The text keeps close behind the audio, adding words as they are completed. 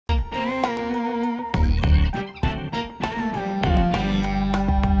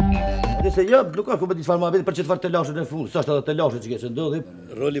se jo, nuk ka ku për disfar ma vetë për që të farë të lashën e fundë, sa është edhe të lashën që ke që ndodhi.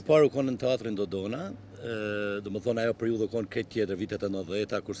 Roli parë u konë në teatrin Dodona, do më thonë ajo periudhë u konë këtë tjetër vitet e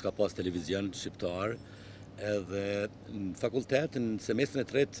 90-ta, kur s'ka pas televizion shqiptar, edhe në fakultet, në semestrin e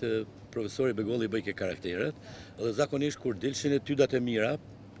tretë, profesori Begolli bëj ke karakteret, edhe zakonisht kur dilshin e tydat e mira,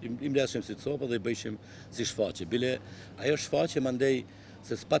 im leshim si copa dhe i bëjshim si shfaqe. Bile, ajo shfaqe mandej,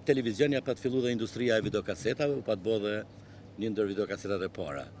 se s'pat televizion, ja pat fillu dhe industria e videokasetave, u pat bo dhe një ndër videokasetat e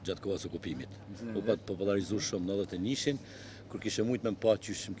para, gjatë kohës okupimit. U pat popularizu shumë në 91-shin, kur kishe mujt me mpa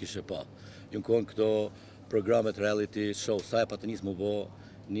qysh më kishe pa. Jënë konë këto programet reality show, sa e patë njësë më bo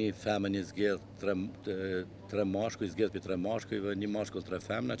një femën një zgjedh, tre mashkuj, zgjedh për tre mashkujve, një mashkull, tre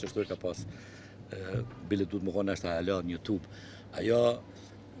femna, që shtu e ka pas, bile du të më konë është ala në YouTube. Ajo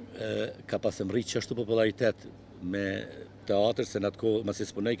ka pas e mri qështu popularitet me teatr, se në atë kohë, mas i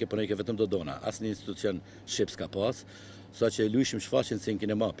s'punojke vetëm Dodona, asë një institucion shqip s'ka pas, sa që e lujshim shfaqin si në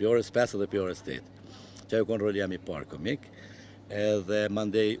kinema, për orës 5 dhe për orës 8. Që ajo konë roli jam i parë komik, edhe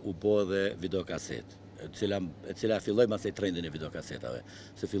mandej u bo dhe videokaset, e cila filloj mas e trendin e videokasetave,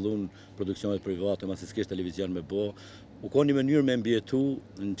 se fillun produksionet private, mas e s'kesh televizion me bo, u konë një mënyrë me mbjetu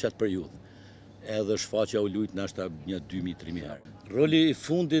në qatë periudhë, edhe shfaqja u lujt në ashta një 2.000-3.000 herë. Roli i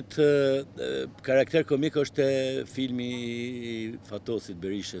fundit, karakter komik është filmi i Fatosit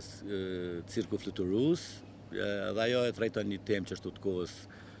Berishës, Cirku Fluturus, dhe ajo e trajton një temë që është të kohës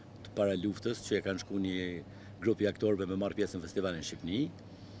të para luftës, që e kanë shku një grupi aktorëve me marrë pjesë në festivalin Shqipni.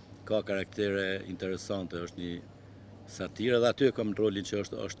 Ka karaktere interesante, është një satirë, dhe aty e kam rolin që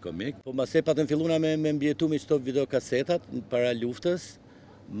është komik. Po mase patën filluna me mbjetu me qëto videokasetat para luftës,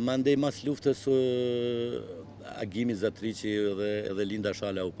 mandej mas luftës Agimi Zatriqi edhe Linda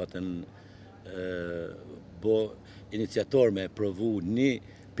Shala u patën bo iniciator me provu një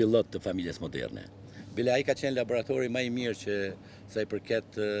pilot të Familjes Moderne. Bile ai ka qenë laboratori ma i mirë që sa i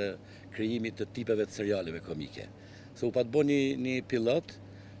përket krijimit të tipeve të serialeve komike. Se u patë bo një pilot,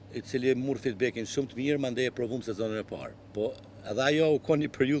 i cili mur feedbackin shumë të mirë, mandej e provum sezonën e parë. Po edhe ajo u konë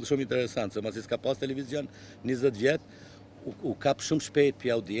një periudhë shumë interesant, se masi s'ka pas televizion 20 vjetë, u kap shumë shpejt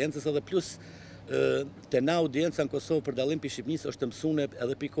për audiencës, edhe plus të na audienca në Kosovë për dalim për Shqipnisë është mësune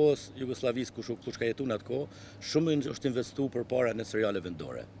edhe për kohës Jugoslavisë kush ka jetu në atë kohë, shumë është investu për para në seriale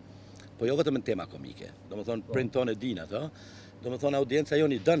vendore. Po jo vetëm në tema komike, do më thonë print tonë e din ato, do më thonë audienca jo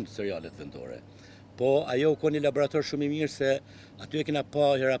një dënë serialet vendore. Po ajo u konë një laborator shumë i mirë se aty e kina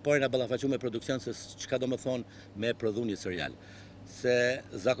pa hera parë nga ballafaqu me produksion se çka do më thonë me prodhu një serial. Se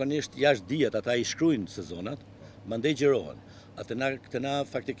zakonisht jashtë dijet ata i shkrujnë sezonat, mandej gjerohen. Këtë na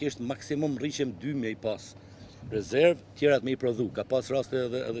faktikisht maksimum rriqem 2 me i pas rezervë, tjerat me i prodhu. Ka pas raste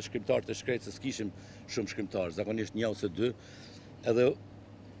edhe shkrimtar të shkrejtë se s'kishim shumë shkrimtar, zakonisht 1 ose 2, edhe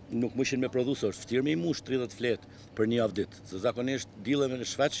nuk mushin me prodhu, se është ftirë me i mush 30 fletë për një avdit. Se zakonisht dileve në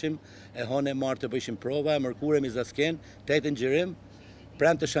shfaqshim, e hone marë të bëjshim prova, e mërkure mi zasken, tajtë në gjirim,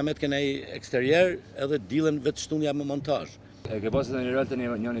 prem të shamet këna i eksterier, edhe dilen vetë shtunja me montaj. E ke pas edhe një rol të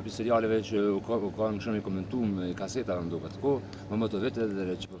një për serialeve që u ka në shumë i komentu me kaseta në duke të ko, më të vetë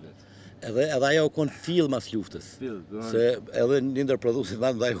edhe që po vetë. Edhe ajo u konë fill mas luftës. Se edhe një ndër produsit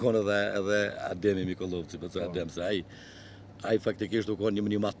vandë dhe u konë edhe Ademi Mikolovci, për të Adem, se ai faktikisht u konë një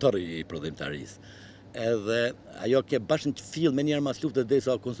animator i prodhimtarisë. Edhe ajo ke bashkë në fill me njerë mas luftës dhe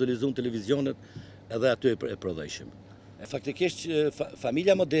sa konsolizun televizionet, edhe aty e prodhejshim. Faktikisht,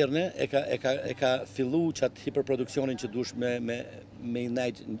 Familja Moderne e ka fillu qatë hiperproduksionin që dush me i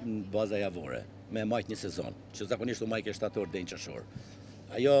najtë në baza javore, me majtë një sezon, që zakonisht u majke shtator dhe në qashor.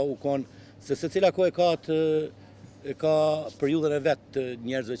 Ajo u konë, se cila ko e ka periudhën e vetë të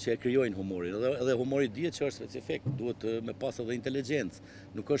njerëzve që e kryojnë humorin, edhe humori dihet që është specifik, duhet me pas edhe inteligencë,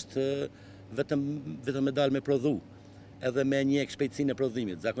 nuk është vetëm me dalë me prodhu, edhe me një shpejtësinë e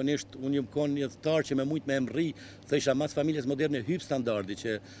prodhimit. Zakonisht, unë jëmë konë një thtarë që me mujtë me emri, thësha mas Familjes Moderne hyp standardi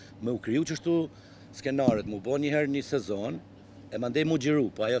që me u kriju qështu skenaret, mu bo njëherë një sezon, e mandej mu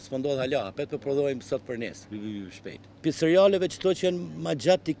gjiru, po ajo s'pëndodh hala, apet për prodhojmë sot për nesë, shpejt. Për serialeve që to që jenë ma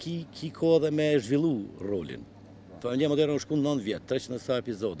gjatë të ki ko dhe me zhvillu rolin. Familja Moderne u shku në 9 vjetë, 300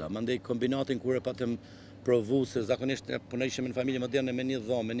 epizoda, mandej kombinatin kur e patëm provu, se zakonisht punojshim në Familja Moderne me një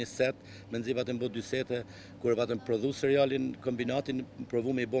dhomë, me një set, me nëzi patëm bo 2 sete, kur e patëm prodhu serialin, kombinatin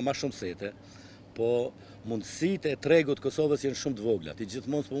provu me i bo ma shumë sete, po mundësit e tregut Kosovës jenë shumë të vogla, ti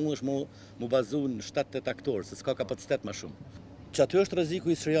gjithmonë s'po mund është mu bazu në 7-8 aktorë, se s'ka kapacitet ma shumë. Që aty është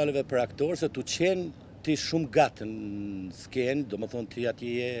rreziku i serialeve për aktorë, se tu qenë ti shumë gatë në skenë, do më thonë ti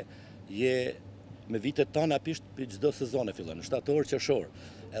ati je me vitet tana pisht për gjdo sezon e fillon, në 7 orë qershor.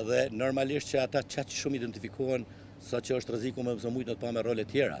 Edhe normalisht që ata që shumë identifikohen sa që është rreziku me mujt në të pa me role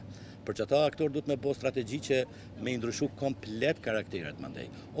tjera. Për që ata aktor duhet me bo strategji që me ndryshu komplet karakteret mandej,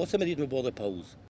 ose me ditë me bo dhe pauzë.